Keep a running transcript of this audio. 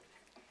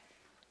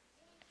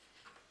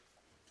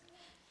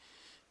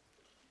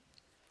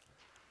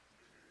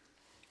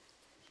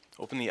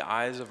Open the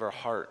eyes of our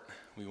heart.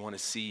 We want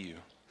to see you.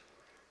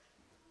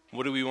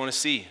 What do we want to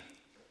see?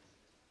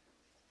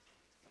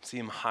 See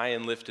him high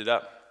and lifted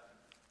up.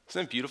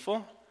 Isn't it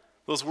beautiful?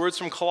 Those words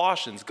from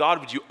Colossians,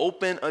 God, would you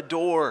open a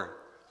door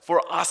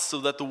for us so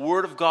that the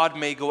word of God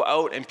may go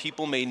out and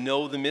people may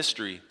know the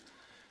mystery.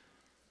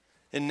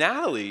 And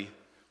Natalie,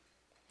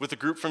 with a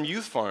group from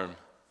Youth Farm,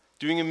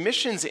 doing a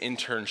missions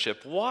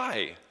internship.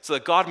 Why? So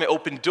that God may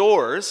open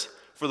doors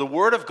for the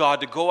word of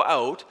God to go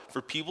out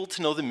for people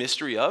to know the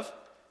mystery of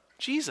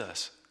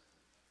Jesus.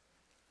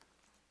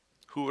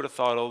 Who would have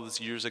thought all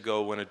those years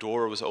ago when a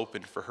door was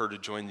opened for her to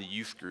join the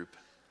youth group,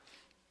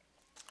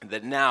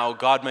 that now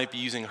God might be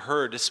using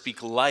her to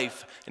speak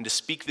life and to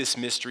speak this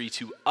mystery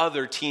to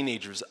other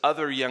teenagers,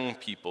 other young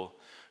people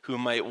who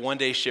might one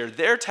day share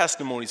their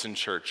testimonies in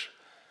church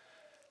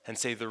and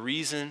say the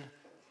reason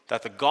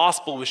that the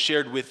gospel was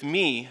shared with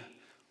me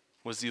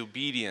was the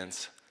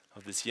obedience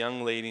of this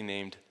young lady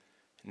named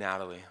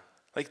Natalie.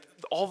 Like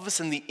all of a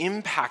sudden the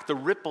impact, the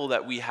ripple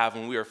that we have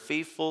when we are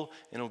faithful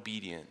and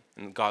obedient.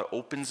 And God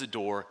opens a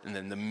door and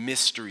then the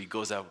mystery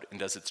goes out and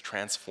does its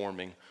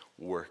transforming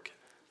work.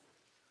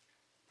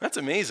 That's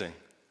amazing.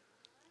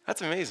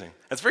 That's amazing.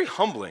 That's very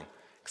humbling.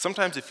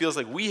 Sometimes it feels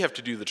like we have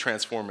to do the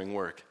transforming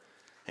work.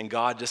 And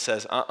God just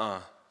says, I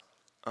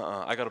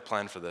got a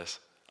plan for this.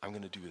 I'm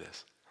going to do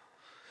this.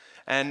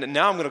 And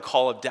now I'm going to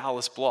call up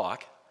Dallas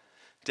Block.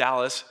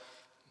 Dallas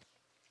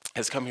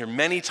has come here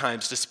many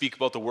times to speak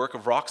about the work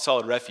of Rock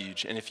Solid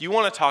Refuge. And if you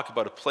want to talk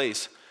about a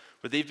place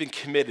where they've been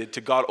committed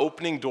to God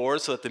opening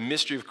doors so that the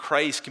mystery of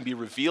Christ can be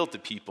revealed to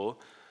people,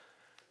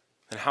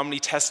 and how many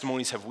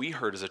testimonies have we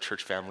heard as a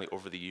church family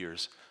over the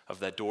years of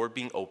that door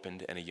being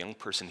opened and a young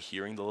person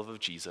hearing the love of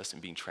Jesus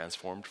and being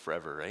transformed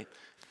forever, right?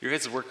 Your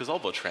guys' work is all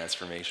about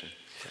transformation.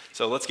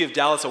 So let's give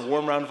Dallas a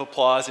warm round of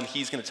applause, and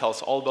he's going to tell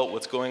us all about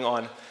what's going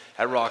on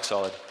at Rock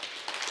Solid.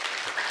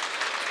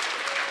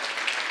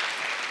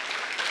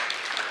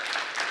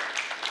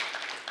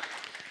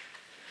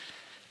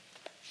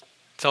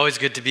 It's always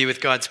good to be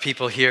with God's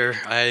people here.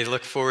 I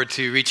look forward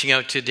to reaching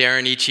out to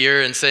Darren each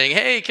year and saying,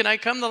 hey, can I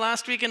come the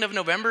last weekend of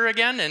November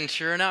again? And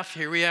sure enough,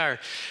 here we are.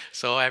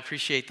 So I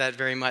appreciate that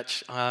very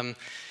much. As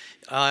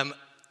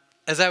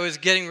I was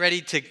getting ready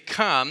to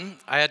come,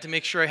 I had to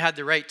make sure I had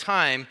the right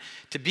time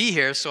to be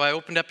here. So I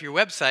opened up your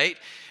website,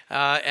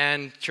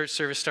 and church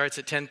service starts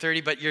at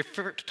 10:30. But your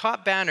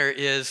top banner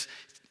is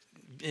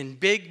in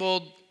big,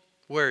 bold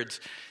words,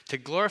 to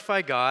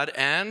glorify God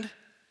and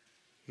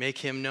make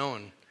him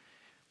known.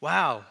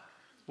 Wow,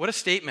 what a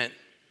statement.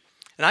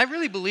 And I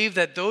really believe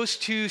that those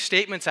two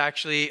statements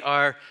actually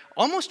are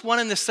almost one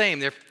and the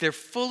same. They're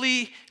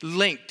fully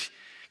linked.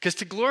 Because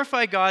to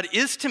glorify God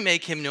is to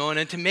make him known,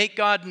 and to make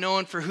God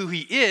known for who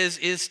he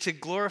is to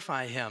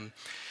glorify him.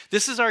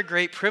 This is our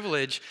great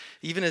privilege,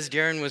 even as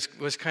Darren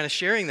was kind of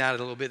sharing that a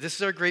little bit. This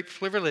is our great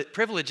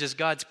privilege as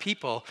God's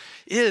people,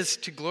 is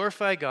to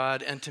glorify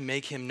God and to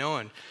make him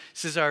known.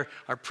 This is our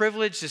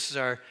privilege, this is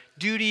our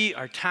duty,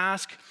 our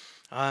task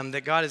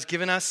that God has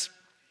given us.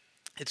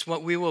 It's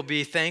what we will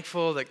be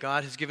thankful that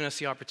God has given us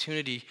the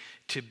opportunity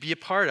to be a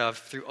part of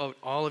throughout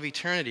all of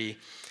eternity.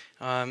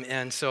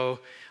 And so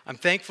I'm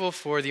thankful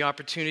for the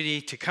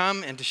opportunity to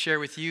come and to share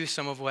with you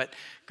some of what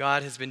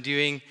God has been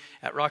doing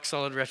at Rock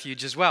Solid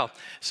Refuge as well.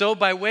 So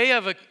by way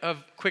of a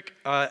quick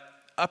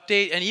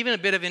update and even a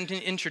bit of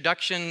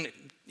introduction,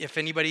 if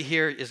anybody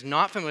here is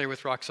not familiar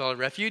with Rock Solid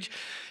Refuge,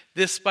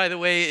 this, by the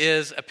way,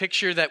 is a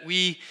picture that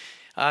we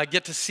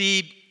get to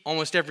see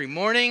almost every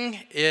morning,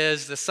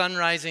 is the sun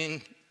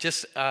rising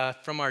just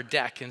from our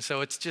deck. And so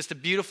it's just a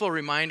beautiful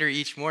reminder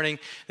each morning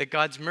that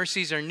God's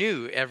mercies are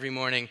new every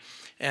morning.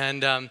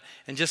 And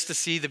just to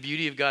see the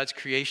beauty of God's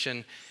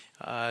creation,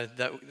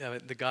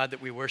 the God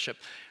that we worship.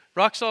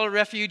 Rock Solid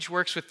Refuge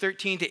works with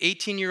 13 to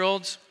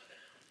 18-year-olds,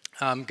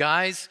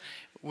 guys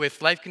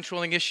with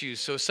life-controlling issues,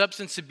 so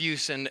substance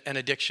abuse and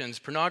addictions,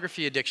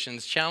 pornography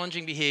addictions,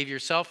 challenging behavior,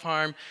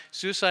 self-harm,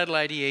 suicidal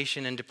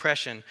ideation, and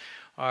depression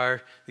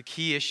are the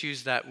key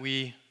issues that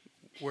we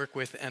work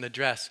with and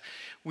address.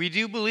 We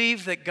do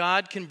believe that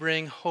God can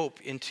bring hope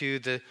into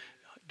the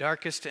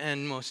darkest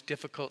and most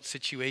difficult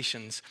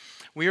situations.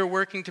 We are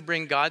working to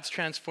bring God's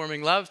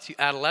transforming love to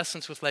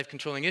adolescents with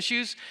life-controlling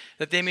issues,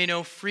 that they may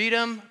know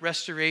freedom,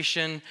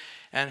 restoration,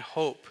 and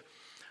hope.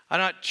 I'm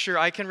not sure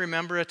I can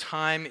remember a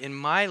time in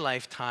my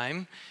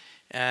lifetime,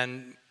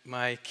 and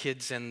my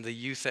kids and the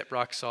youth at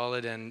Rock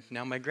Solid, and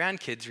now my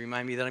grandkids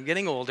remind me that I'm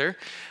getting older.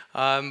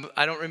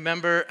 I don't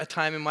remember a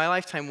time in my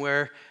lifetime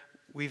where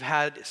we've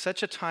had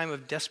such a time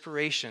of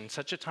desperation,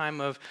 such a time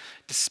of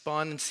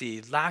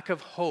despondency, lack of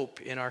hope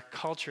in our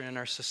culture and in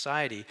our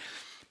society.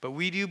 But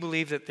we do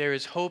believe that there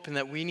is hope and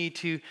that we need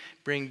to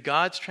bring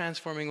God's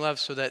transforming love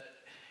so that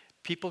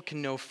people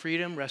can know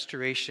freedom,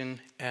 restoration,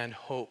 and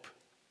hope.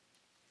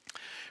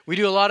 We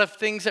do a lot of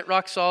things at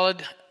Rock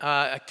Solid,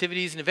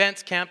 activities and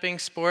events, camping,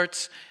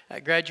 sports,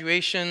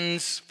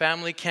 graduations,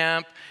 family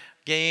camp,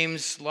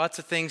 games, lots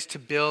of things to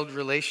build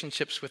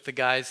relationships with the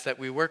guys that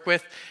we work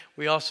with.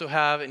 We also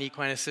have an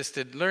equine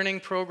assisted learning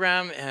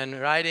program and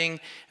riding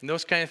and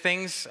those kind of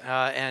things.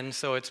 And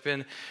so it's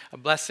been a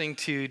blessing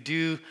to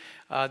do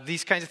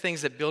these kinds of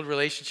things that build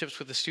relationships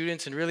with the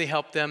students and really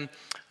help them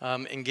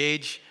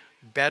engage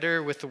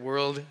better with the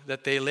world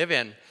that they live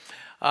in.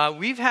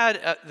 We've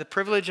had the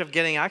privilege of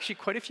getting actually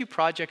quite a few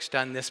projects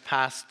done this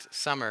past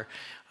summer.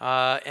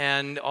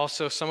 And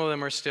also some of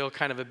them are still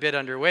kind of a bit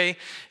underway.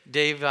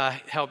 Dave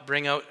helped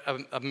bring out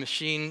a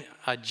machine,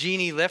 a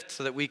genie lift,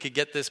 so that we could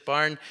get this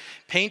barn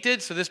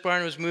painted. So this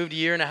barn was moved a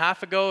year and a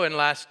half ago, and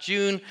last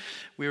June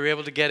we were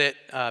able to get it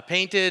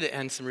painted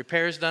and some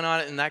repairs done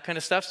on it and that kind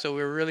of stuff. So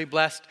we were really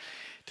blessed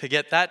to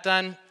get that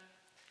done.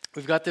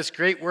 We've got this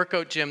great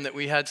workout gym that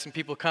we had some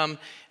people come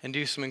and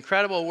do some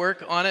incredible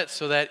work on it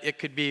so that it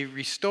could be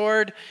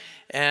restored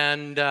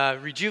and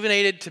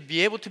rejuvenated to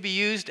be able to be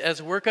used as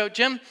a workout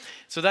gym.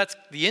 So that's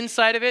the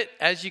inside of it.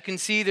 As you can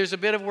see, there's a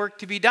bit of work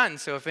to be done.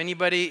 So if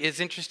anybody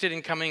is interested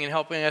in coming and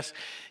helping us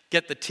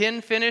get the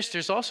tin finished,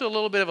 there's also a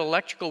little bit of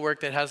electrical work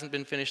that hasn't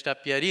been finished up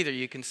yet either.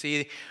 You can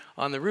see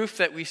on the roof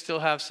that we still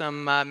have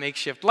some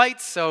makeshift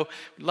lights. So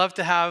we'd love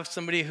to have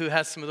somebody who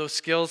has some of those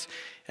skills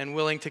and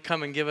willing to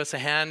come and give us a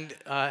hand,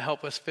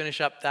 help us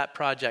finish up that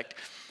project.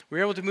 We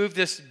were able to move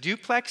this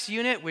duplex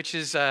unit, which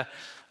is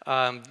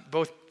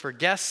both for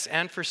guests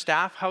and for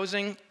staff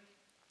housing.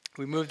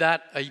 We moved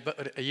that a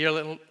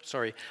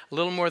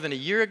little more than a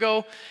year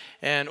ago,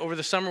 and over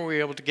the summer we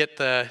were able to get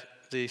the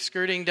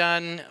skirting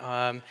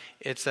done.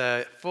 It's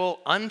a full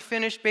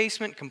unfinished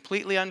basement,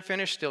 completely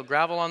unfinished, still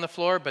gravel on the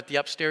floor, but the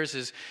upstairs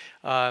is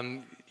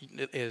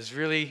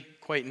really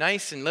quite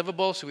nice and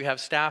livable, so we have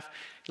staff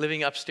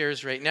living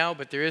upstairs right now,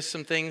 but there is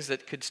some things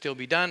that could still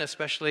be done,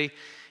 especially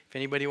if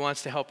anybody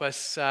wants to help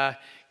us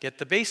get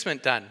the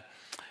basement done.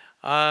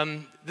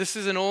 This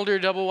is an older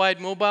double-wide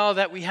mobile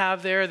that we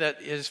have there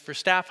that is for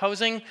staff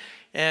housing,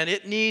 and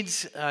it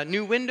needs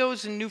new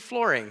windows and new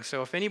flooring.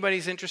 So if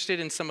anybody's interested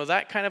in some of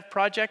that kind of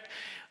project,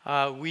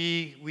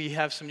 we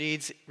have some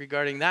needs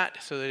regarding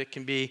that so that it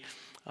can be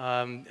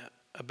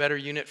a better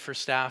unit for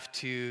staff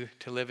to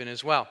live in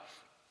as well.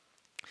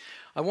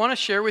 I want to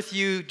share with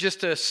you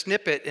just a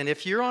snippet, and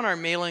if you're on our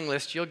mailing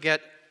list, you'll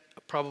get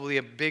probably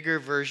a bigger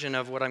version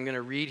of what I'm going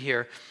to read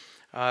here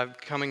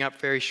coming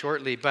up very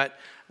shortly. But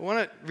I want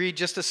to read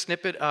just a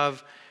snippet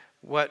of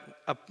what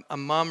a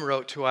mom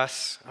wrote to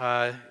us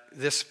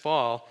this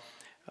fall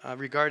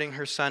regarding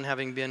her son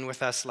having been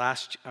with us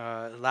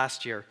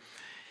last year.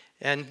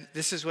 And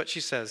this is what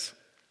she says.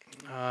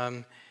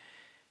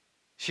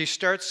 She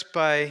starts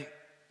by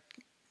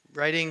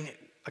writing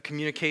a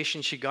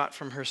communication she got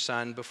from her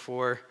son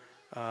before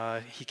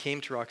he came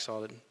to Rock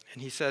Solid.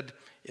 And he said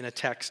in a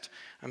text,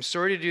 "I'm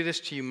sorry to do this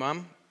to you,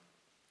 Mom,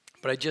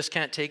 but I just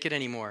can't take it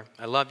anymore.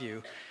 I love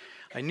you.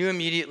 I knew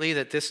immediately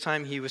that this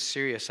time he was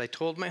serious. I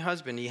told my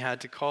husband he had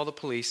to call the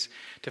police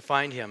to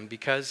find him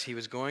because he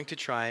was going to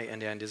try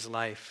and end his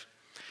life.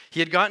 He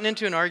had gotten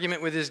into an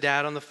argument with his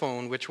dad on the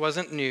phone, which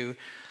wasn't new.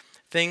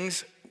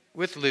 Things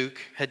with Luke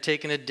had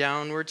taken a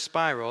downward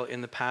spiral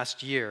in the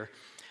past year,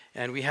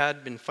 and we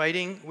had been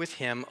fighting with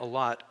him a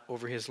lot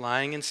over his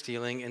lying and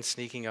stealing and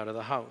sneaking out of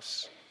the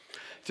house.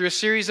 Through a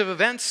series of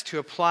events to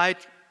apply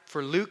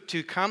for Luke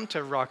to come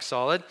to Rock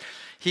Solid,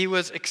 he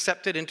was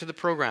accepted into the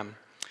program."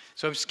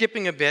 So I'm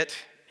skipping a bit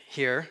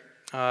here,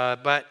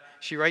 but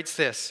she writes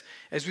this.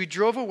 "As we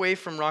drove away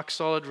from Rock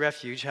Solid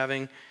Refuge,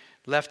 having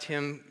left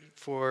him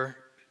for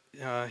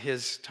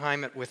his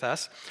time with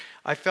us,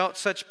 I felt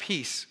such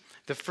peace.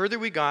 The further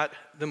we got,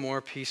 the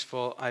more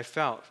peaceful I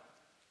felt.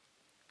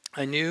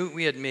 I knew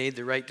we had made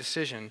the right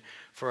decision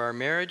for our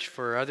marriage,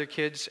 for our other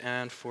kids,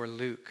 and for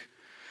Luke.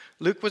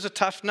 Luke was a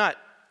tough nut,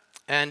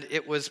 and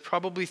it was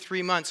probably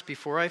 3 months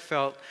before I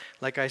felt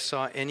like I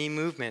saw any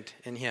movement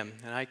in him,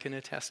 and I can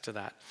attest to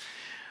that.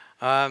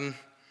 And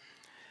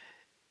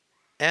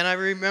I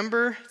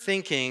remember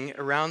thinking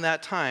around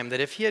that time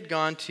that if he had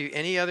gone to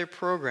any other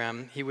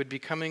program, he would be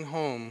coming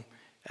home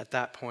at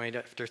that point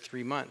after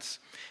 3 months.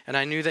 And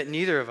I knew that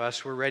neither of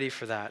us were ready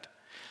for that.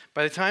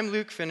 By the time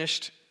Luke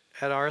finished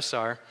at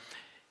RSR,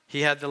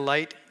 he had the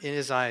light in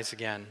his eyes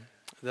again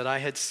that I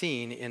had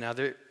seen in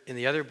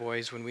the other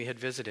boys when we had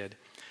visited.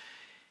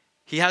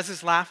 He has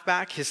his laugh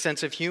back, his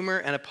sense of humor,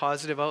 and a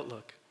positive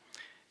outlook.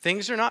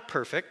 Things are not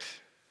perfect.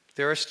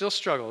 There are still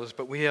struggles,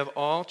 but we have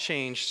all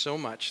changed so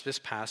much this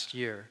past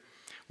year.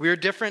 We are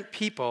different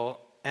people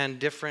and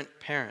different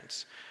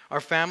parents. Our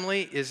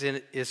family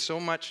is so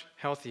much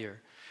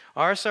healthier.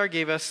 RSR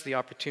gave us the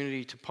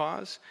opportunity to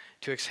pause,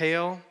 to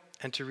exhale,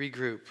 and to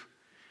regroup.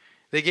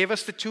 They gave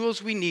us the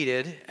tools we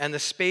needed and the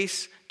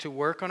space to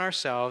work on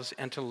ourselves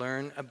and to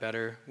learn a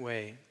better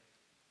way.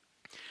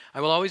 I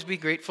will always be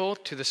grateful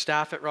to the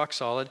staff at Rock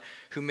Solid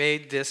who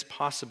made this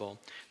possible.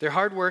 Their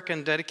hard work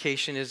and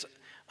dedication is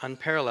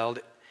unparalleled,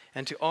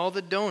 and to all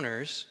the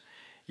donors,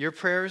 your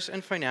prayers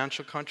and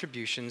financial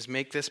contributions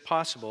make this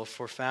possible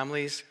for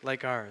families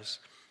like ours.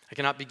 I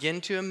cannot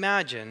begin to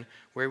imagine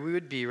where we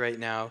would be right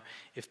now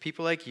if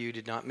people like you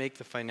did not make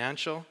the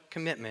financial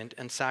commitment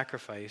and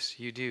sacrifice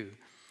you do.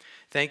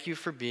 Thank you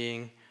for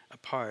being a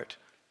part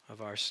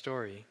of our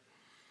story.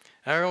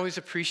 And I always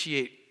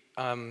appreciate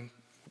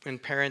when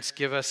parents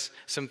give us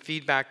some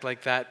feedback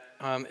like that,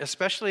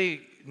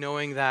 especially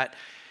knowing that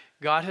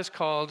God has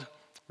called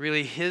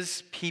really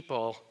his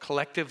people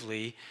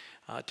collectively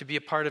to be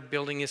a part of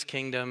building his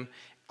kingdom,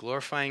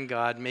 glorifying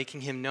God, making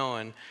him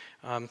known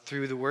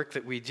through the work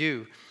that we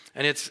do.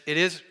 And it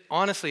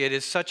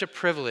is such a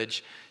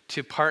privilege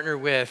to partner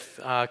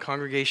with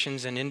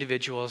congregations and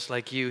individuals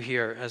like you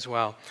here as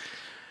well.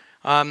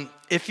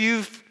 If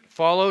you've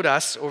followed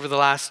us over the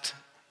last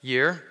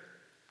year,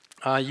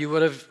 you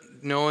would have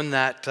known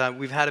that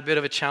we've had a bit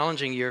of a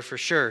challenging year for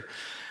sure.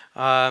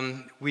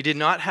 We did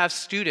not have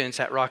students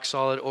at Rock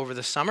Solid over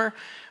the summer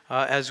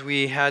as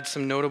we had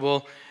some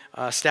notable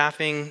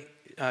staffing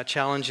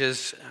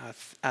challenges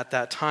at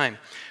that time.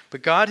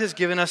 But God has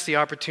given us the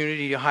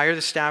opportunity to hire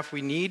the staff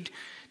we need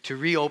to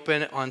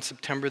reopen on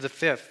September the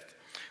 5th.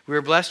 We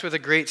are blessed with a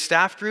great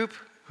staff group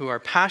who are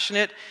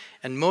passionate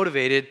and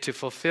motivated to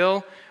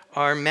fulfill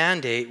our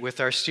mandate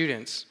with our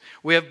students.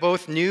 We have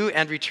both new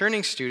and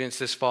returning students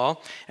this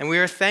fall, and we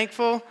are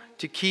thankful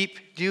to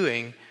keep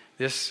doing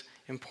this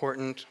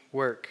important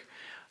work.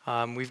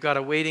 We've got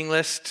a waiting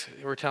list.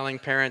 We're telling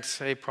parents,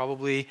 hey,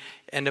 probably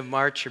end of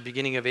March or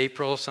beginning of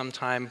April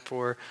sometime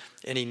for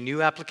any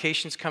new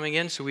applications coming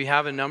in. So we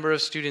have a number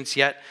of students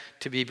yet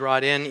to be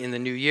brought in the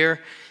new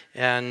year.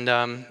 And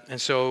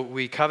so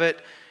we covet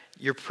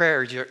your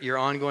prayers, your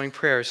ongoing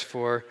prayers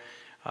for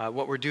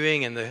what we're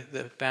doing and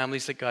the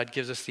families that God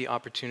gives us the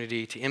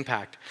opportunity to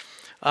impact.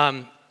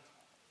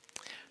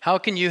 How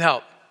can you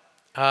help?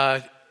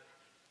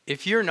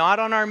 If you're not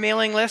on our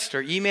mailing list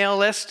or email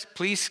list,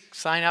 please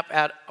sign up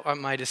at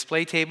my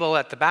display table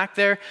at the back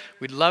there.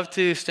 We'd love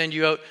to send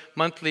you out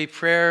monthly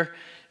prayer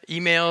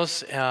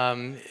emails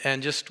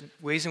and just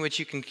ways in which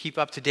you can keep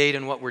up to date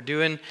on what we're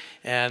doing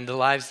and the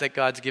lives that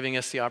God's giving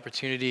us the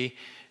opportunity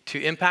to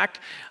impact.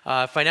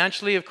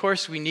 Financially, of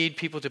course, we need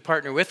people to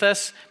partner with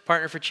us.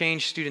 Partner for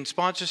Change Student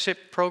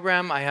Sponsorship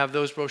Program. I have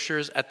those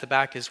brochures at the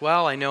back as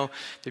well. I know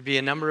there'd be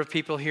a number of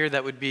people here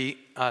that would be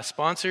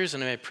sponsors,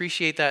 and I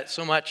appreciate that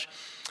so much.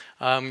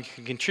 You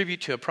can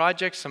contribute to a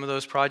project, some of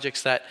those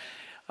projects that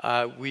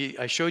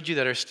I showed you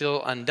that are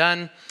still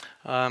undone,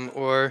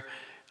 or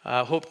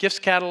Hope Gifts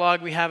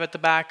Catalog we have at the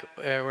back,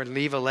 or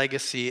Leave a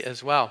Legacy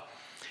as well.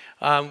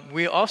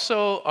 We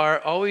also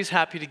are always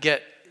happy to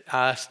get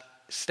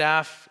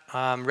staff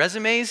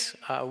resumes.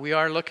 We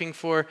are looking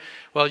for,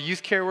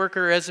 youth care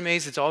worker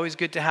resumes. It's always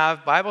good to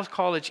have. Bible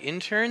college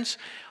interns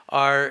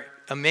are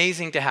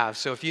amazing to have.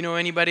 So if you know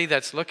anybody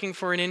that's looking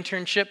for an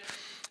internship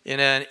in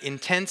an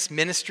intense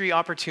ministry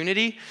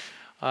opportunity,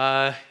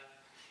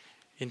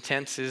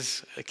 intense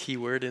is a key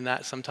word in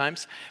that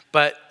sometimes,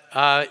 but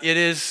it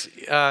is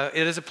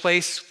a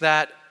place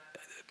that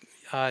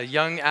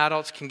young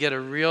adults can get a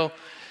real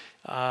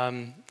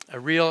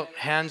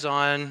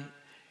hands-on,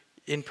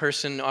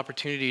 in-person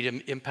opportunity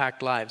to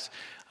impact lives.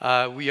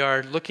 We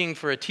are looking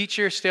for a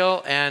teacher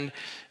still, and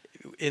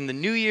in the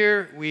new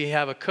year, we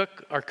have a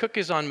cook. Our cook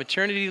is on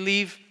maternity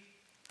leave,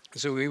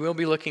 so we will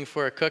be looking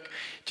for a cook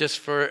just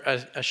for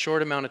a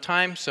short amount of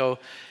time, so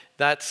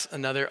that's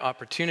another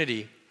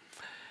opportunity.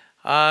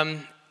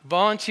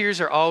 Volunteers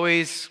are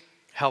always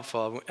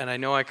helpful, and I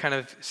know I kind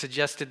of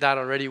suggested that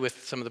already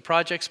with some of the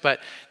projects, but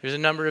there's a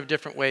number of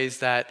different ways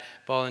that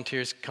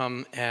volunteers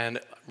come and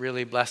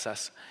really bless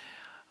us.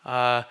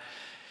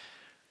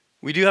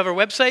 We do have our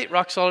website,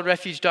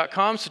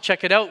 rocksolidrefuge.com, so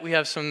check it out. We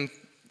have some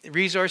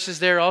resources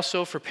there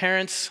also for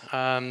parents,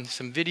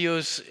 some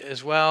videos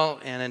as well,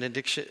 and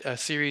a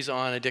series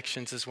on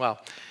addictions as well.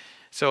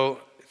 So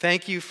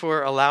thank you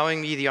for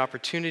allowing me the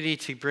opportunity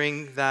to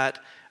bring that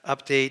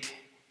update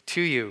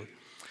to you.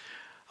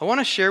 I want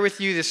to share with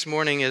you this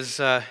morning, as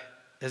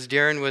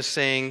Darren was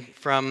saying,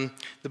 from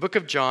the book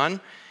of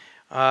John.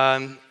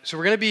 So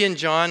we're going to be in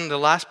John, the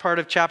last part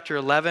of chapter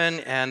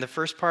 11 and the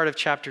first part of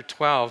chapter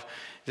 12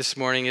 this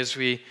morning as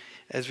we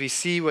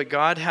see what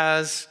God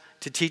has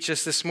to teach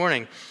us this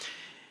morning.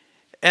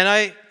 And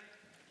I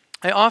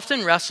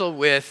often wrestle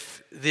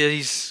with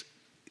the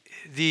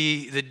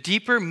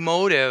deeper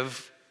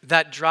motive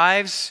that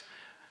drives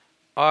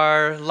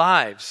our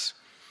lives.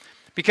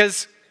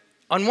 Because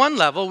on one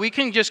level, we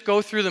can just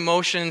go through the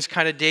motions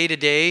kind of day to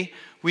day.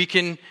 We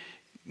can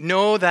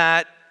know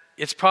that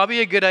it's probably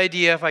a good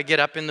idea if I get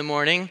up in the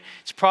morning.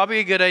 It's probably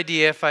a good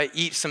idea if I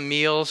eat some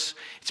meals.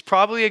 It's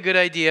probably a good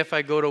idea if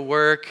I go to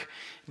work,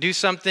 do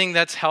something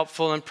that's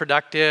helpful and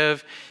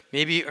productive,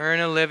 maybe earn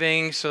a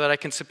living so that I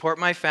can support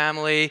my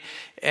family.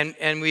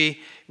 And we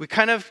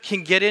kind of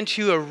can get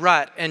into a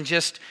rut and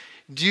just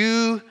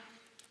do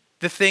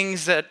the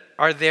things that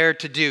are there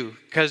to do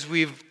because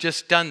we've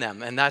just done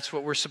them, and that's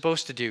what we're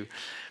supposed to do.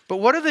 But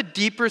what are the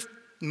deeper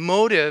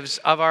motives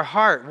of our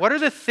heart? What are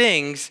the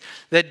things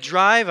that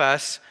drive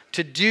us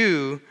to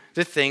do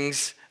the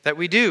things that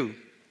we do?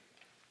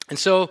 And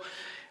so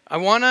I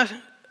want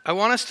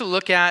us to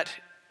look at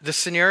the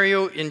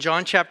scenario in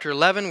John chapter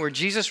 11 where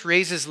Jesus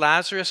raises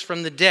Lazarus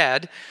from the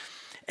dead.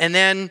 And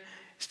then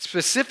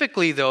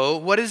specifically though,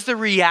 what is the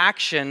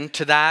reaction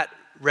to that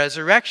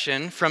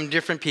resurrection from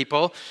different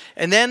people.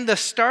 And then the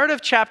start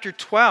of chapter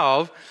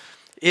 12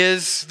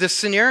 is the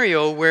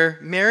scenario where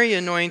Mary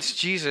anoints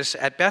Jesus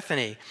at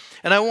Bethany.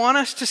 And I want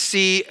us to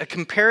see a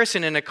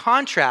comparison and a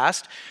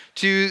contrast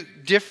to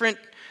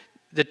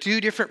the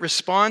two different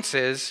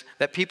responses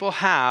that people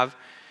have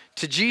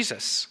to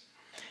Jesus,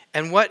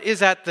 and what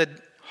is at the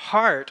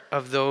heart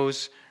of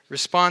those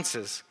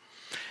responses.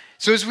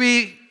 So as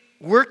we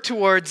work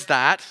towards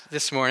that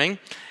this morning,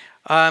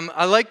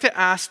 I'd like to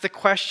ask the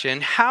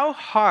question, how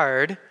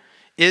hard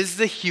is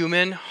the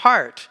human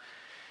heart?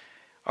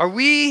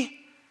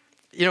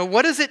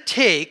 What does it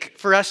take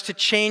for us to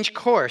change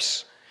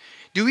course?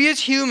 Do we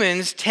as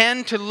humans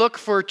tend to look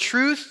for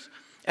truth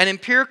and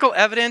empirical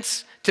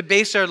evidence to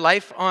base our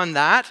life on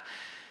that?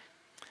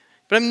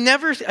 But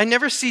I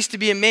never cease to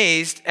be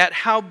amazed at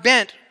how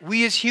bent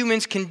we as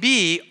humans can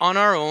be on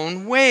our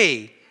own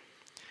way.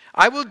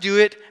 I will do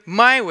it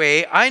my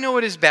way. I know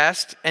what is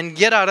best, and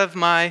get out of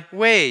my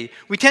way.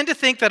 We tend to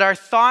think that our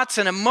thoughts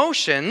and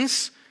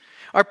emotions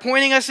are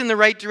pointing us in the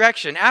right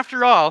direction.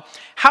 After all,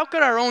 how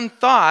could our own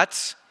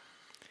thoughts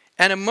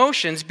and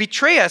emotions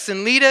betray us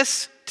and lead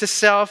us to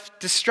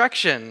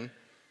self-destruction?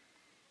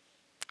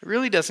 It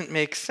really doesn't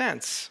make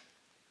sense.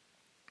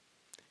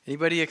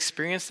 Anybody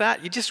experience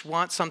that? You just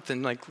want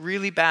something like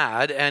really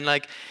bad, and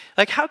like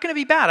how can it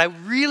be bad? I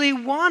really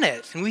want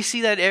it. And we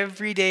see that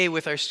every day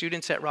with our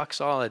students at Rock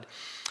Solid.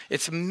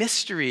 It's a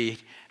mystery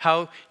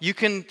how you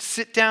can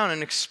sit down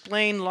and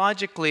explain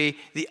logically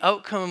the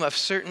outcome of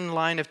certain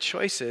line of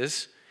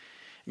choices.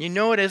 You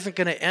know it isn't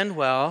going to end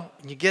well,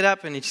 and you get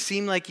up and it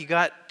seems like you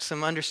got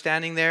some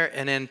understanding there,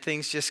 and then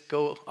things just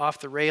go off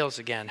the rails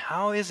again.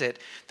 How is it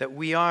that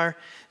we are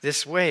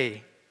this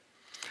way?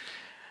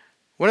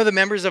 One of the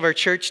members of our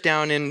church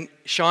down in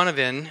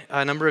Shaunavon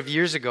a number of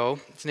years ago,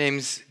 his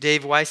name's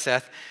Dave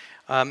Wyseth,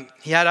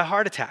 he had a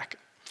heart attack.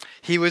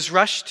 He was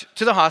rushed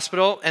to the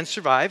hospital and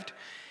survived.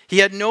 He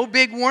had no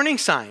big warning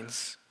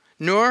signs,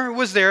 nor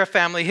was there a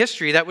family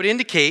history that would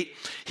indicate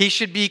he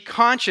should be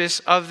conscious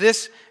of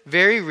this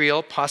very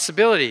real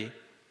possibility.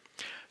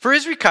 For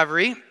his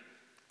recovery,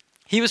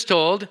 he was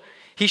told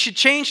he should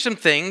change some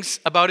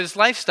things about his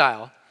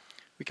lifestyle.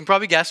 We can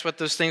probably guess what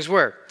those things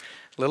were.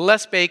 A little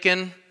less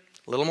bacon,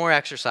 a little more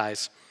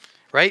exercise,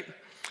 right?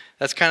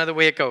 That's kind of the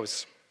way it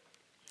goes.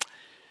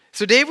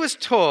 So Dave was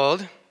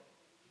told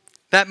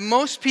that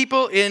most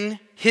people in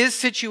his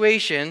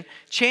situation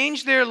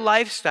change their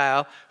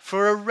lifestyle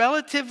for a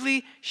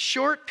relatively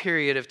short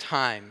period of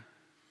time,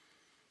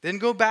 then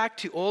go back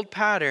to old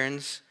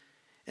patterns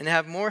and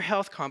have more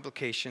health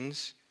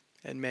complications,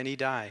 and many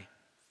die.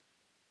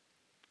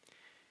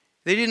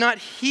 They did not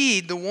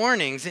heed the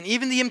warnings and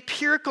even the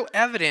empirical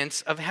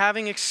evidence of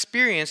having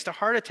experienced a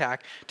heart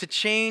attack to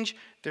change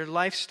their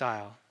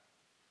lifestyle.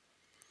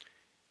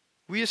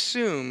 We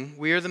assume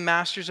we are the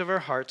masters of our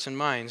hearts and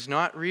minds,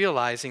 not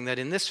realizing that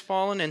in this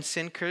fallen and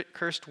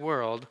sin-cursed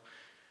world,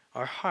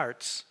 our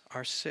hearts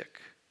are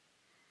sick.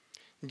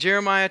 In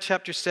Jeremiah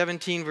chapter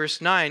 17, verse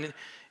 9,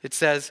 it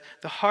says,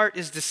 "The heart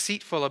is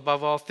deceitful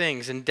above all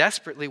things and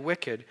desperately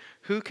wicked.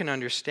 Who can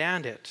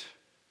understand it?"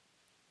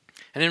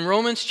 And in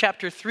Romans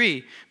chapter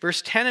 3,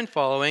 verse 10 and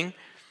following,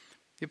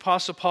 the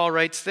Apostle Paul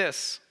writes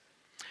this,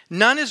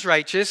 "None is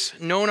righteous,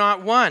 no,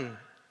 not one.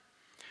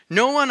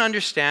 No one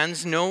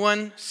understands, no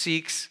one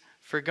seeks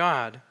for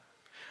God.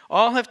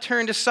 All have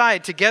turned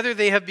aside, together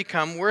they have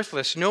become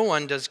worthless. No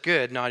one does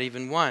good, not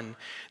even one.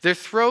 Their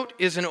throat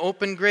is an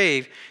open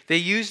grave. They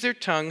use their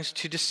tongues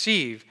to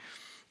deceive.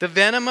 The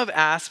venom of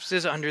asps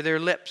is under their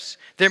lips.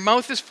 Their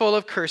mouth is full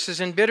of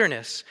curses and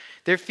bitterness.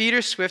 Their feet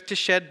are swift to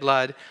shed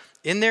blood.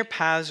 In their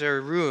paths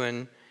are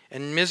ruin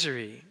and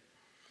misery.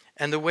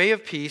 And the way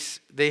of peace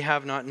they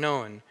have not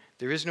known.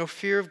 There is no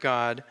fear of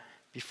God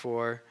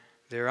before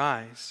their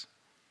eyes."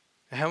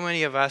 How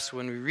many of us,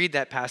 when we read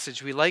that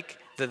passage, we like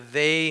the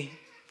they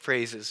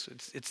phrases?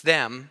 It's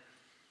them.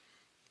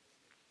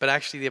 But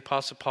actually the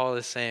Apostle Paul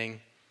is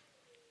saying,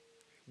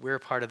 we're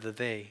a part of the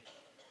they.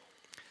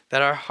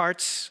 That our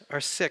hearts are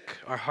sick.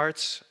 Our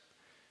hearts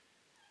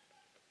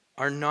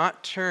are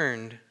not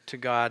turned to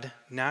God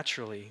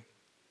naturally.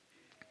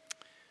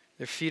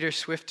 Their feet are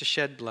swift to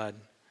shed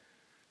blood.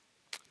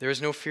 There is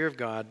no fear of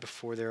God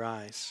before their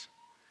eyes.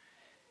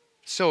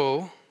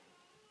 So,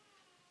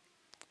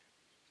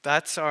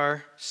 that's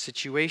our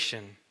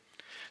situation.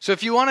 So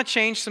if you want to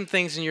change some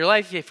things in your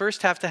life, you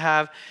first have to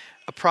have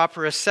a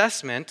proper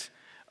assessment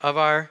of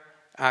our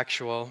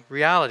actual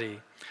reality.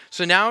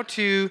 So now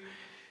to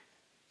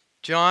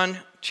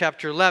John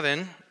chapter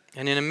 11,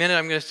 and in a minute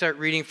I'm going to start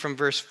reading from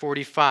verse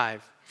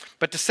 45.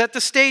 But to set the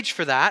stage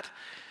for that,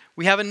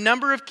 we have a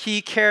number of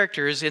key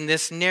characters in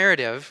this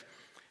narrative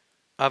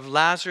of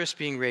Lazarus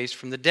being raised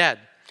from the dead.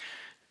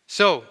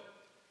 So,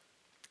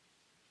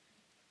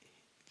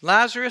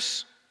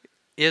 Lazarus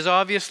is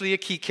obviously a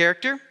key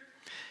character.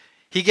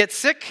 He gets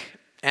sick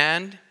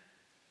and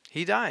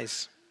he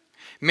dies.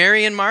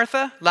 Mary and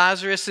Martha,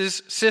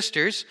 Lazarus'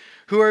 sisters,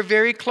 who are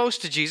very close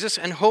to Jesus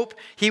and hope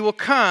he will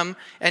come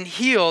and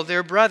heal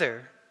their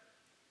brother.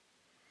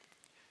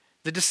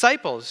 The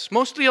disciples,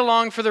 mostly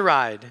along for the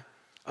ride,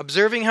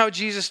 observing how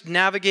Jesus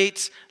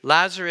navigates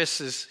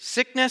Lazarus'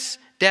 sickness,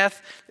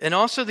 death, and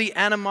also the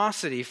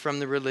animosity from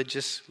the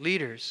religious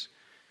leaders.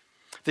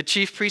 The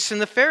chief priests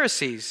and the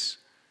Pharisees,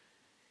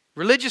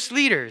 religious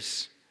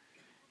leaders,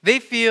 they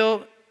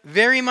feel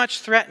very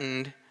much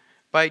threatened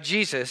by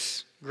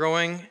Jesus'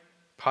 growing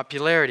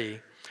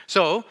popularity.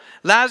 So,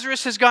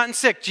 Lazarus has gotten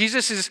sick.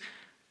 Jesus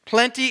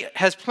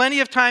has plenty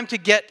of time to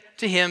get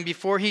to him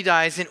before he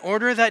dies in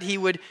order that he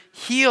would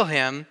heal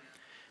him,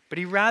 but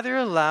he rather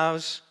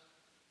allows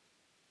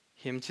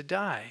him to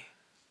die.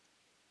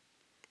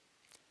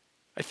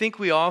 I think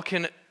we all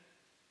can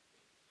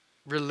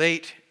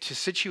relate to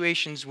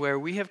situations where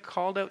we have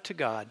called out to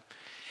God,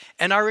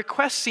 and our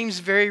request seems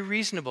very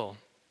reasonable.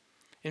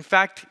 In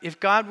fact, if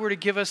God were to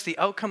give us the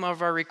outcome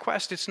of our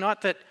request, it's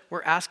not that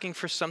we're asking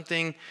for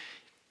something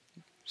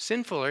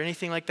sinful or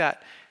anything like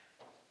that.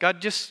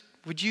 God, just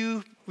would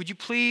you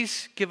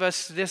please give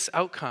us this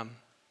outcome?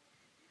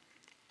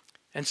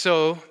 And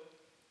so,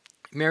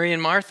 Mary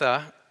and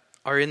Martha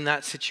are in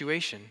that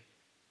situation.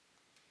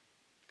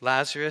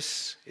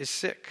 Lazarus is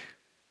sick.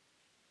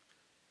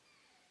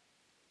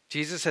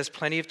 Jesus has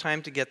plenty of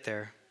time to get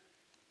there,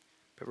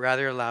 but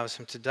rather allows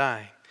him to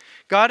die.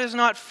 God is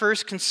not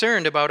first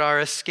concerned about our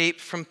escape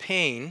from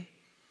pain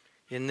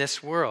in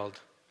this world.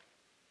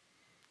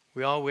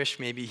 We all wish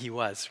maybe he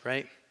was,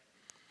 right?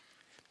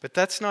 But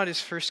that's not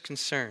his first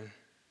concern.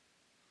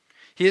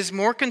 He is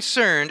more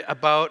concerned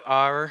about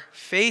our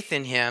faith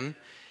in him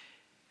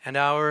and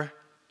our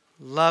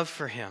love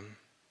for him.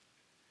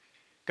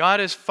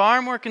 God is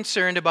far more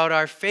concerned about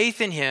our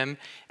faith in him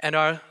and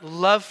our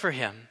love for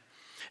him.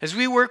 As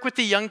we work with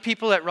the young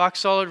people at Rock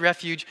Solid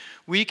Refuge,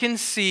 we can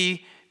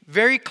see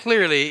very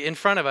clearly in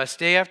front of us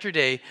day after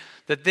day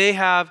that they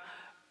have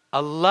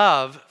a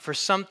love for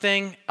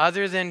something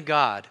other than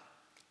God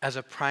as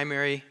a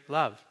primary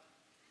love.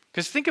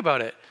 Because think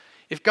about it.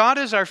 If God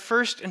is our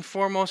first and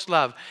foremost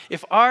love,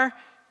 if our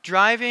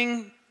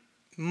driving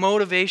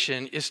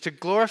motivation is to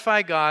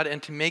glorify God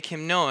and to make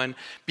him known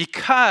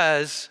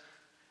because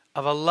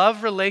of a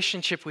love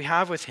relationship we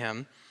have with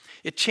him,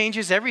 it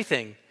changes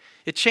everything.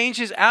 It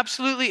changes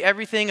absolutely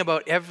everything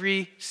about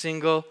every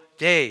single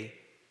day.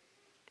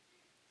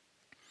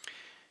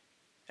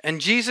 And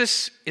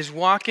Jesus is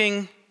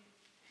walking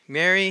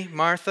Mary,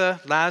 Martha,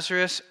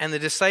 Lazarus, and the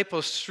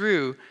disciples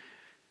through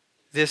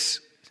this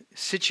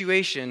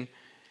situation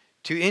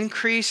to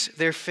increase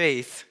their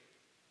faith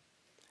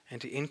and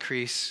to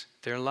increase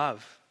their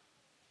love.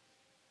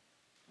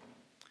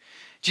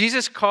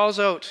 Jesus calls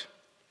out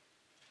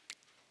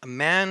a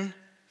man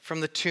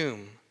from the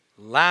tomb,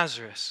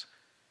 Lazarus,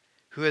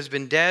 who has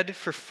been dead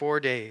for 4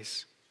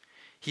 days.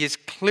 He is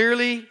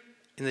clearly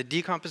in the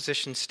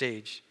decomposition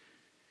stage,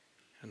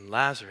 and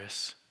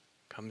Lazarus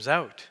comes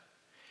out.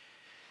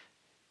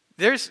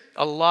 There's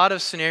a lot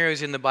of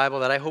scenarios in the Bible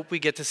that I hope we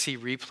get to see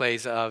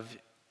replays of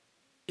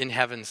in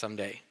heaven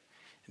someday.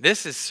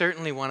 This is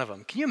certainly one of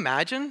them. Can you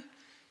imagine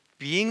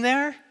being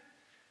there?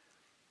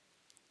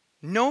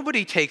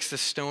 Nobody takes the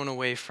stone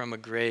away from a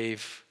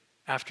grave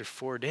after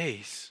 4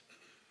 days.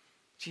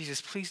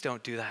 Jesus, please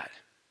don't do that.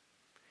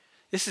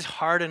 This is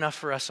hard enough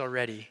for us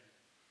already.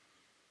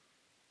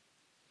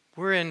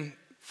 We're in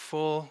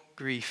full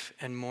grief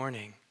and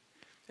mourning.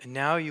 And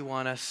now you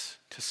want us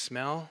to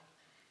smell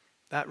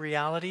that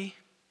reality?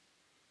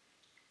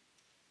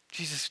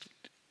 Jesus,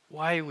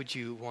 why would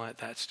you want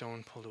that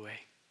stone pulled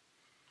away?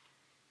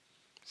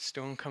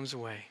 Stone comes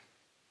away.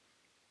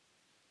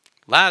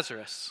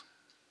 Lazarus,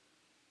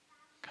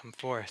 come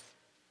forth.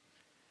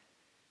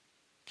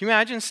 Can you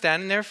imagine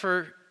standing there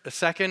for a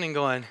second and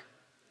going,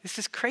 this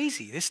is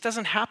crazy. This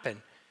doesn't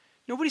happen.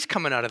 Nobody's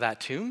coming out of that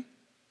tomb.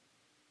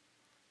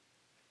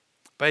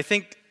 But I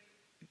think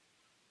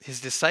his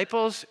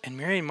disciples and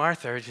Mary and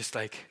Martha are just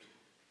like,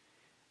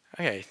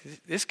 okay,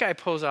 this guy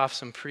pulls off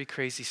some pretty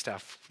crazy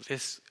stuff.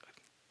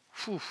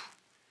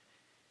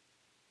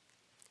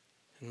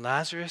 And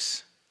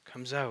Lazarus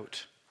comes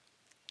out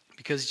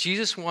because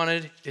Jesus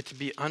wanted it to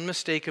be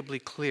unmistakably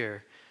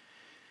clear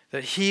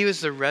that he was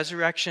the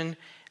resurrection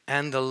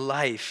and the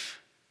life.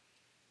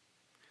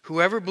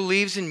 Whoever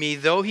believes in me,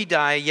 though he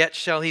die, yet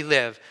shall he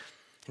live.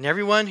 And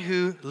everyone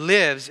who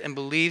lives and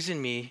believes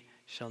in me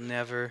shall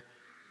never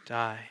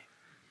die.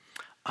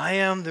 I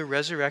am the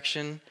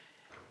resurrection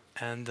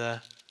and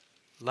the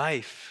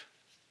life.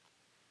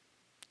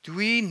 Do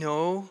we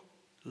know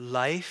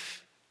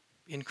life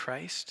in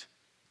Christ?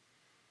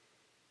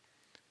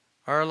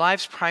 Are our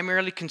lives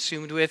primarily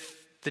consumed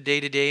with the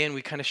day-to-day and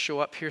we kind of show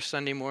up here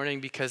Sunday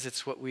morning because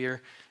it's what we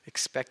are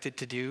expected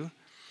to do?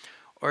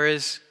 Or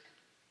is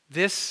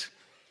this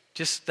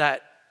just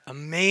that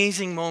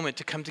amazing moment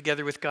to come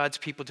together with God's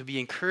people, to be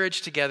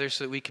encouraged together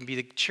so that we can be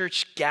the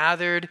church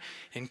gathered,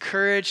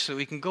 encouraged, so that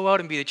we can go out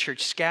and be the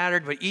church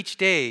scattered, but each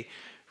day,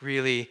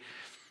 really,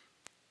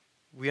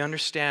 we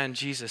understand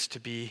Jesus to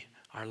be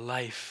our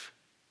life.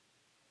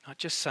 Not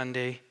just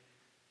Sunday,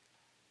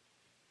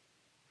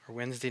 or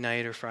Wednesday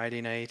night, or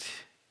Friday night,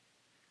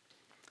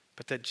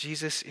 but that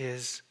Jesus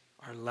is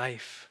our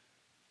life.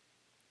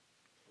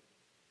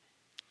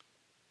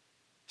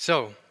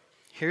 So,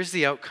 Here's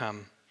the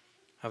outcome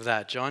of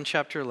that. John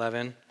chapter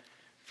 11,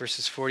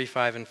 verses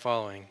 45 and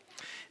following.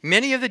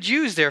 Many of the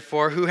Jews,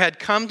 therefore, who had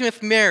come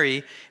with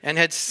Mary and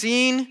had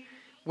seen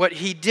what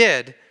he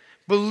did,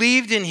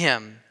 believed in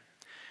him.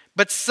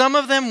 But some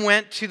of them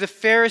went to the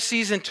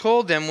Pharisees and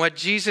told them what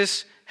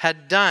Jesus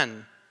had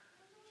done.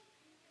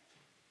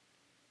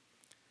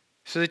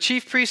 So the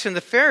chief priests and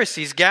the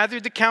Pharisees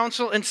gathered the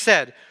council and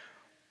said,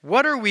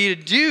 "What are we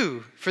to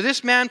do? For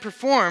this man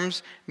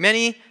performs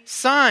many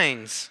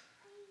signs."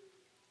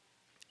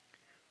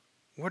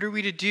 What are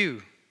we to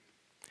do?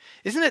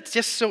 Isn't it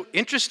just so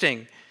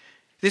interesting?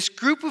 This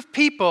group of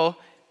people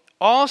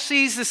all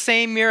sees the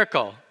same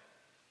miracle.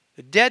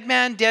 The dead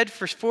man, dead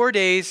for 4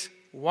 days,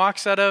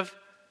 walks out of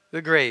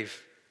the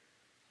grave.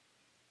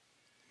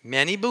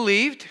 Many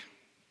believed,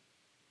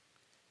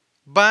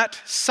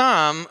 but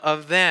some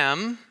of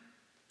them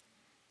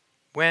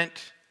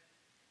went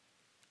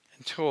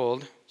and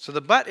told. So the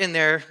but in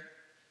there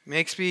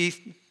makes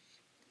me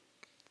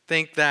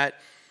think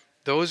that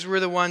those were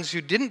the ones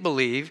who didn't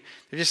believe.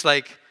 They're just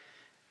like,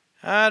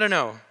 I don't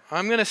know.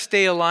 I'm going to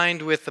stay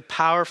aligned with the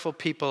powerful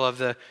people of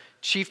the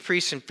chief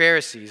priests and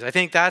Pharisees. I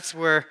think that's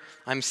where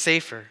I'm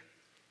safer.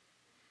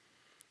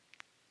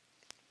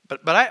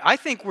 But I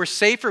think we're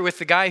safer with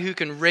the guy who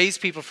can raise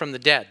people from the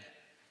dead.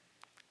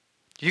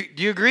 Do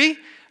you agree?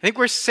 I think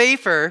we're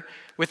safer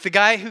with the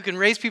guy who can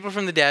raise people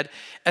from the dead,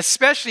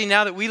 especially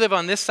now that we live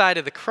on this side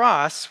of the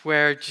cross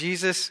where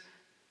Jesus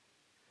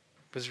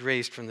was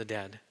raised from the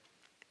dead.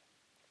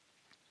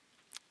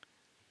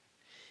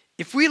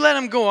 If we let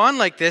him go on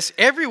like this,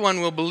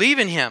 everyone will believe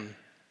in him.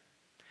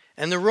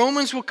 And the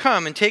Romans will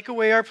come and take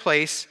away our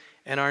place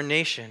and our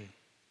nation.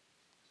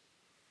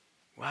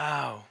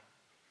 Wow.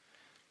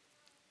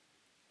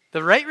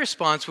 The right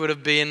response would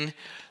have been,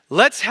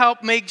 let's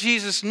help make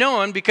Jesus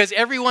known because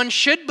everyone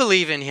should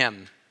believe in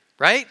him,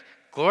 right?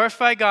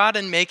 Glorify God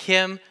and make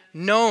him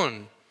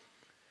known.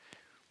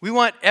 We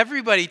want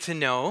everybody to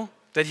know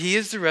that he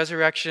is the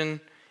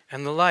resurrection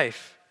and the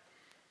life.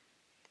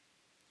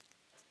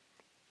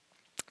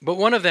 But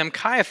one of them,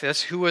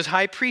 Caiaphas, who was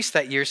high priest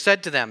that year,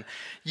 said to them,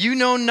 "You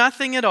know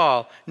nothing at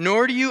all,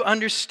 nor do you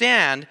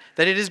understand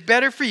that it is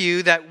better for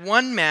you that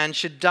one man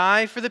should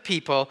die for the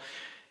people,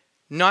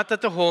 not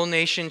that the whole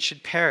nation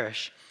should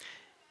perish."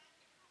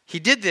 He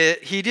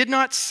did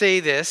not say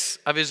this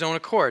of his own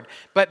accord,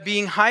 but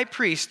being high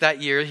priest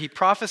that year, he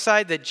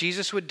prophesied that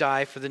Jesus would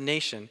die for the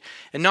nation,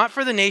 and not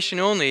for the nation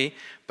only,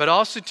 but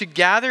also to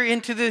gather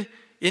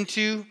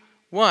into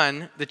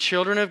one the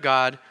children of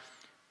God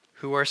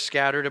who are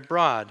scattered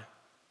abroad.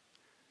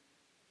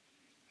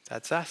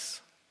 That's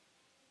us.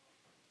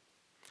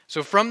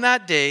 So from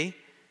that day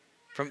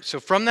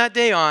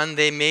on,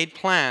 they made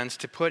plans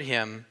to put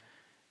him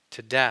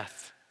to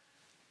death.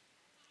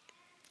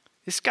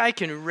 This guy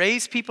can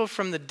raise people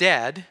from the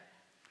dead.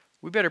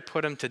 We better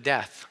put him to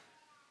death.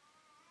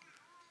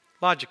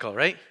 Logical,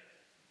 right?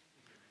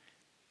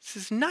 This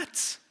is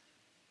nuts.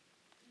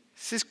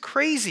 This is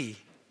crazy.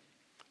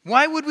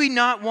 Why would we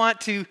not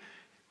want to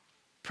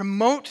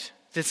promote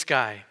this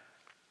guy?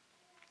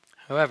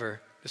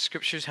 However, the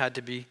scriptures had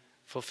to be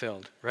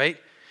fulfilled,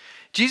 right?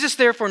 Jesus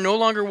therefore no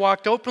longer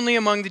walked openly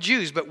among the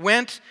Jews, but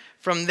went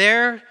from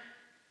there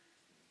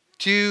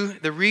to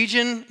the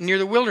region near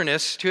the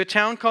wilderness to a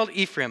town called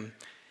Ephraim,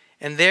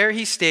 and there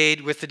he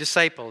stayed with the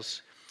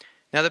disciples.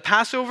 Now the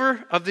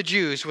Passover of the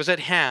Jews was at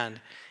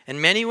hand,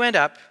 and many went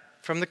up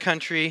from the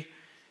country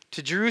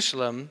to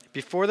Jerusalem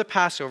before the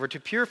Passover to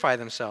purify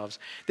themselves.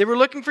 They were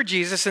looking for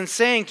Jesus and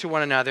saying to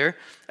one another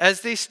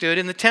as they stood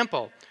in the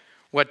temple,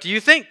 "What do you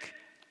think?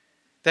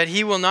 That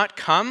he will not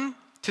come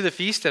to the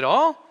feast at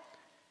all?"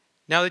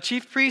 Now the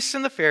chief priests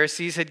and the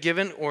Pharisees had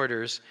given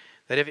orders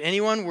that if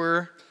anyone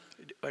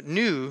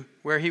knew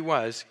where he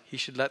was, he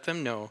should let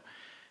them know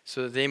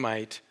so that they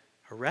might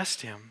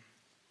arrest him.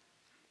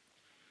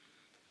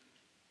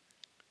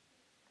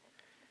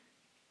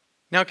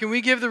 Now, can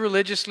we give the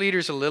religious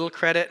leaders a little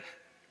credit?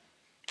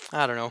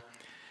 I don't know.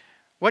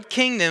 What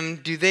kingdom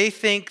do they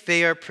think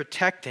they are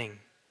protecting?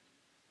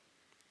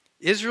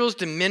 Israel's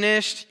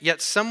diminished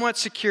yet somewhat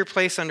secure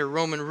place under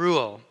Roman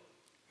rule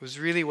was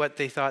really what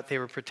they thought they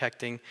were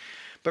protecting.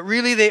 But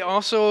really they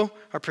also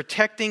are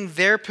protecting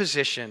their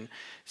position,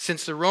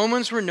 since the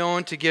Romans were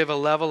known to give a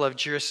level of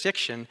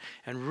jurisdiction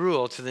and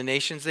rule to the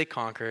nations they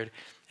conquered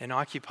and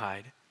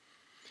occupied.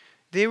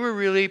 They were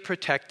really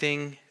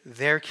protecting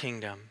their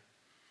kingdom.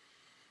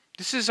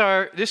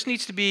 This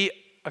needs to be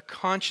a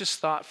conscious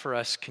thought for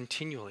us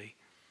continually.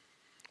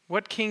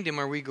 What kingdom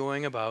are we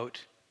going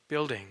about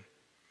building?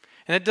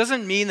 And it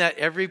doesn't mean that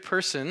every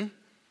person,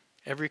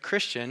 every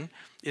Christian,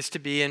 is to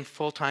be in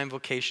full-time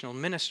vocational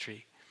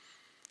ministry.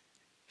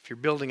 If you're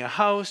building a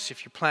house,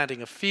 if you're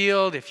planting a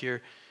field, if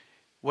you're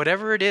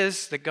whatever it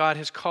is that God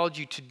has called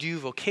you to do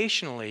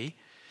vocationally,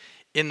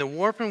 in the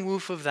warp and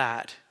woof of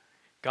that,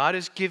 God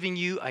is giving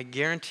you, I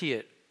guarantee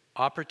it,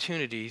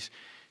 opportunities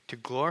to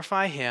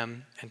glorify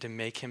him and to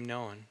make him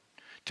known,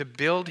 to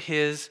build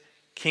his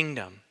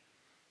kingdom.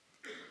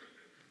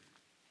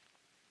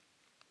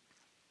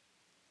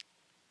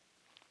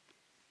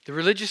 The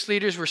religious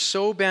leaders were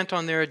so bent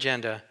on their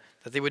agenda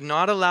that they would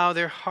not allow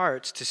their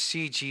hearts to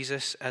see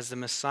Jesus as the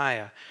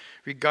Messiah,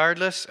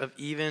 regardless of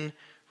even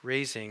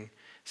raising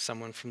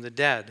someone from the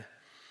dead.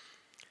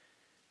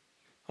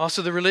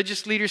 Also, the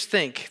religious leaders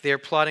think they are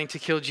plotting to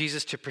kill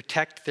Jesus to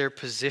protect their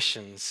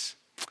positions,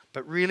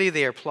 but really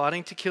they are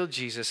plotting to kill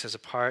Jesus as a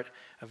part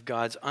of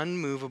God's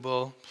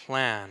unmovable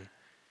plan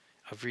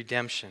of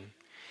redemption.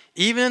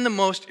 Even in the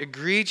most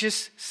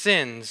egregious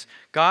sins,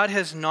 God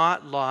has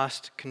not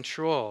lost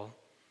control.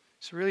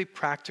 It's a really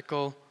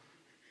practical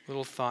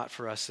little thought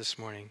for us this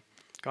morning.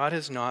 God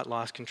has not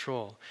lost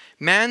control.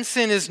 Man's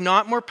sin is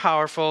not more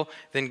powerful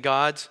than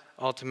God's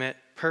ultimate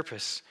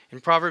purpose. In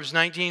Proverbs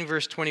 19,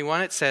 verse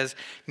 21, it says,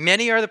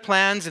 "Many are the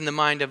plans in the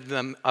mind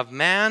of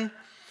man,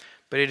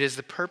 but it is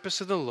the purpose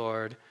of the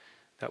Lord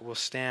that will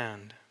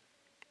stand."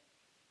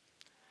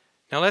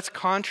 Now let's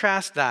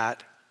contrast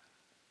that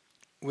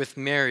with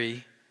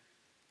Mary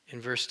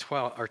in verse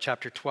 12 or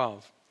chapter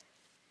 12.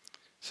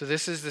 So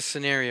this is the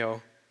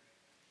scenario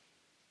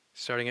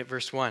starting at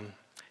verse 1.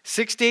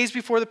 6 days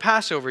before the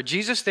Passover,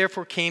 Jesus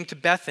therefore came to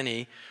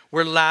Bethany,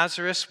 where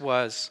Lazarus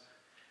was,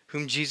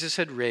 whom Jesus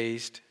had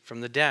raised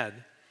from the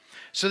dead.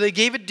 So they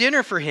gave a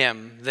dinner for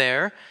him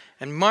there,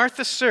 and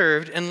Martha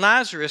served, and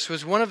Lazarus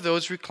was one of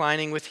those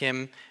reclining with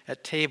him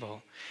at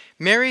table.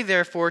 Mary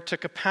therefore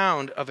took a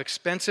pound of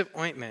expensive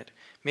ointment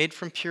made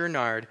from pure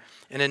nard,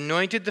 and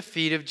anointed the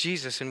feet of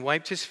Jesus and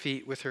wiped his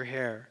feet with her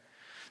hair.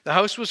 The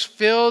house was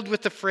filled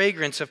with the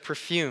fragrance of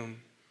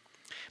perfume.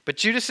 But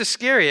Judas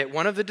Iscariot,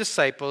 one of the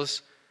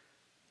disciples,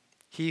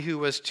 he who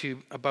was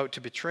about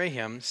to betray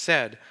him,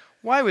 said,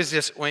 "Why was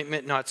this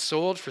ointment not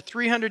sold for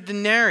 300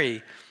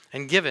 denarii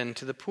and given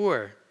to the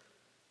poor?"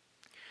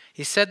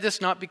 He said this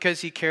not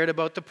because he cared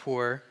about the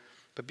poor,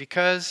 but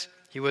because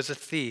he was a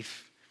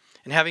thief.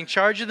 And having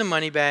charge of the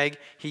money bag,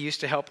 he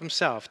used to help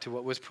himself to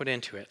what was put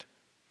into it.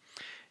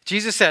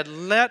 Jesus said,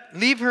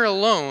 "Leave her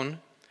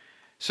alone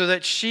so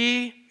that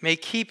she may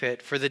keep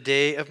it for the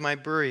day of my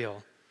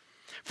burial.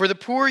 For the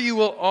poor you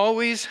will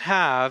always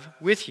have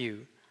with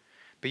you,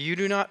 but you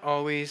do not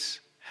always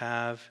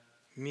have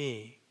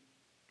me."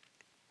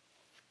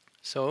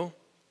 So,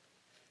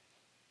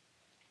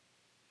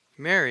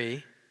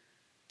 Mary,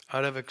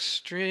 out of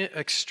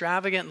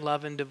extravagant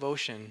love and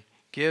devotion,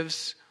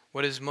 gives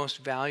what is most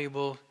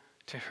valuable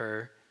to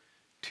her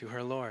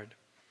Lord.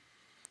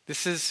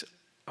 This is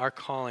our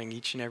calling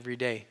each and every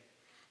day,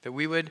 that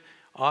we would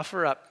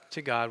offer up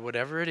to God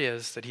whatever it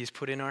is that he's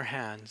put in our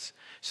hands,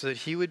 so that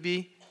he would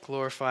be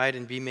glorified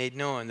and be made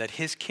known, that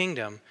his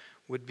kingdom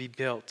would be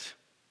built.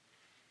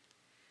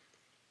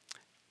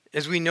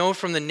 As we know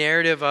from the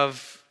narrative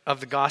of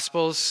the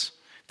Gospels,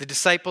 the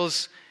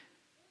disciples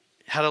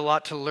had a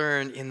lot to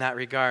learn in that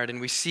regard.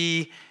 And we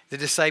see the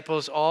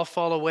disciples all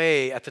fall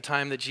away at the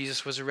time that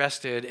Jesus was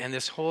arrested, and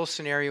this whole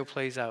scenario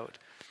plays out.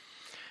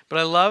 But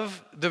I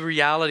love the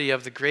reality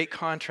of the great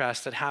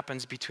contrast that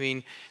happens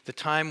between the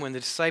time when the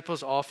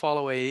disciples all fall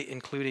away,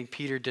 including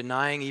Peter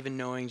denying even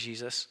knowing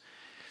Jesus,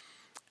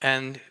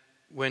 and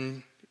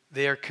when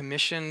they are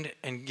commissioned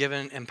and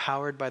given,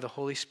 empowered by the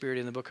Holy Spirit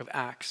in the book of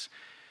Acts,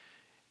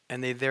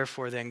 and they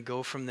therefore then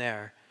go from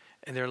there,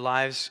 and their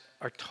lives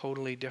are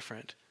totally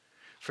different.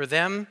 For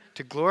them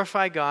to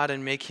glorify God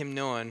and make him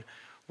known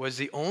was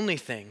the only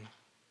thing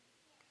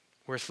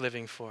worth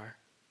living for.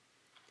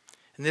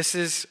 And this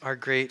is our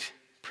great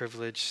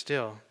privilege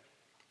still.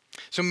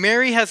 So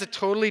Mary has a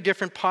totally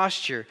different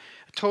posture,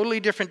 a totally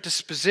different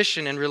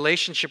disposition and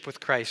relationship with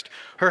Christ.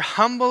 Her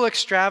humble,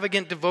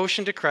 extravagant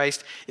devotion to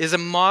Christ is a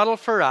model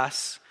for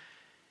us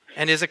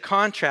and is a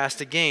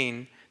contrast,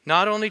 again,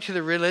 not only to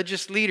the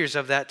religious leaders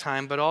of that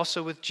time, but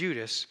also with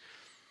Judas,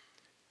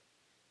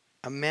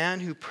 a man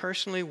who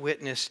personally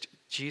witnessed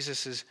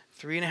Jesus'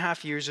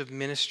 3.5 years of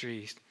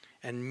ministry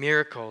and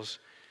miracles,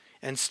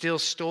 and still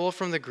stole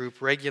from the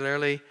group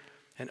regularly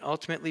and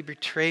ultimately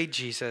betrayed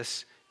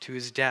Jesus to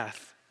his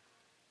death.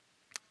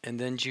 And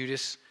then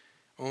Judas'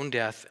 own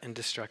death and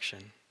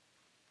destruction.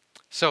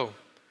 So,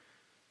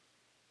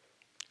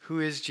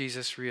 who is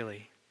Jesus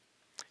really?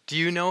 Do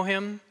you know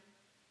him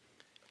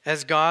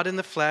as God in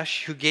the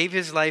flesh who gave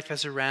his life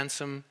as a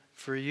ransom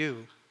for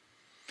you?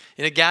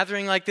 In a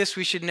gathering like this,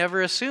 we should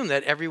never assume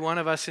that every one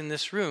of us in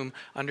this room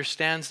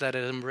understands that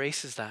and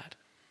embraces that.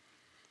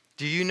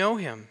 Do you know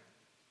him?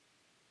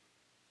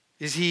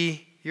 Is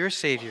he your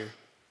Savior?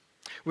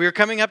 We are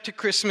coming up to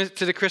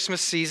the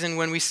Christmas season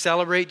when we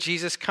celebrate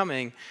Jesus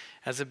coming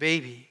as a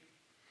baby.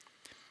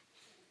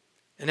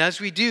 And as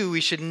we do,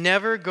 we should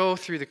never go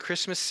through the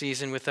Christmas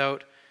season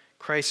without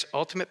Christ's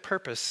ultimate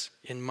purpose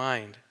in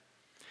mind: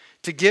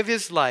 to give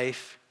his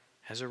life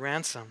as a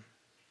ransom.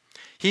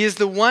 He is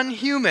the one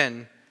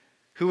human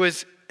who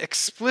was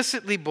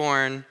explicitly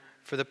born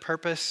for the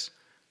purpose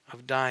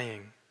of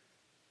dying.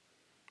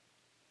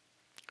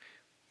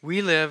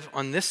 We live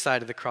on this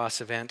side of the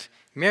cross event.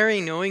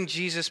 Mary, knowing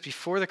Jesus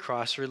before the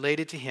cross,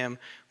 related to him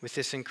with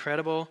this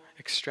incredible,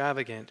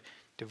 extravagant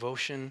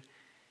devotion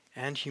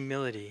and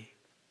humility.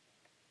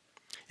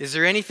 Is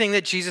there anything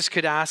that Jesus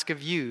could ask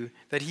of you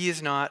that he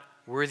is not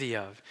worthy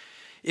of?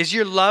 Is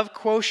your love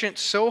quotient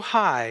so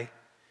high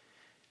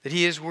that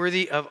he is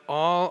worthy of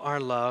all our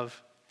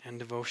love and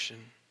devotion?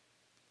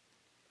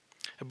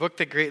 A book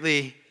that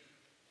greatly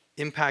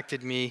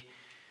impacted me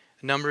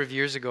a number of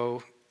years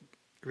ago,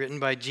 written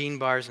by Gene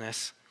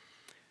Barsness,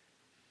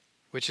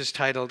 which is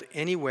titled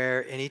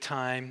Anywhere,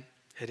 Anytime,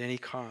 at Any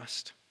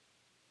Cost.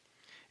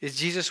 Is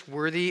Jesus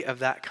worthy of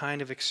that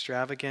kind of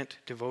extravagant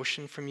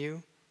devotion from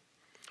you?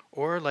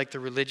 Or, like the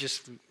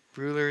religious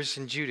rulers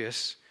in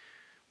Judas,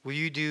 will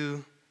you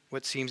do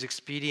what seems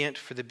expedient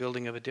for the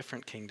building of a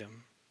different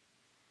kingdom?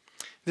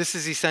 This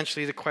is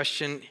essentially the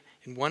question,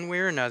 in one way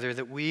or another,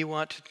 that we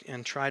want to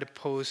and try to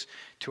pose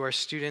to our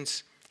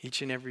students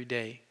each and every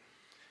day.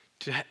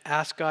 To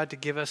ask God to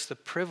give us the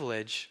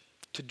privilege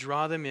to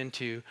draw them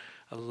into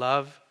a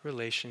love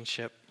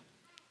relationship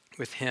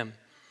with him.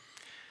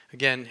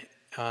 Again,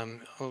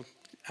 I'll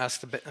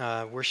ask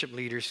the worship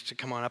leaders to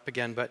come on up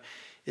again, but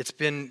it's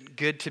been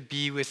good to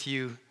be with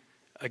you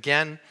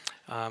again.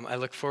 I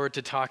look forward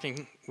to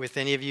talking with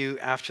any of you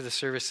after the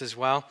service as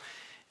well.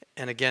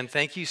 And again,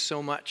 thank you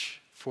so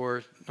much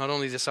for not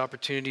only this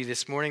opportunity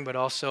this morning, but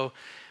also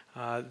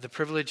the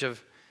privilege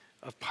of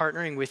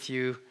partnering with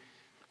you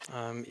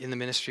in the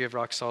ministry of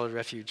Rock Solid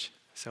Refuge.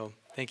 So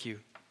thank you.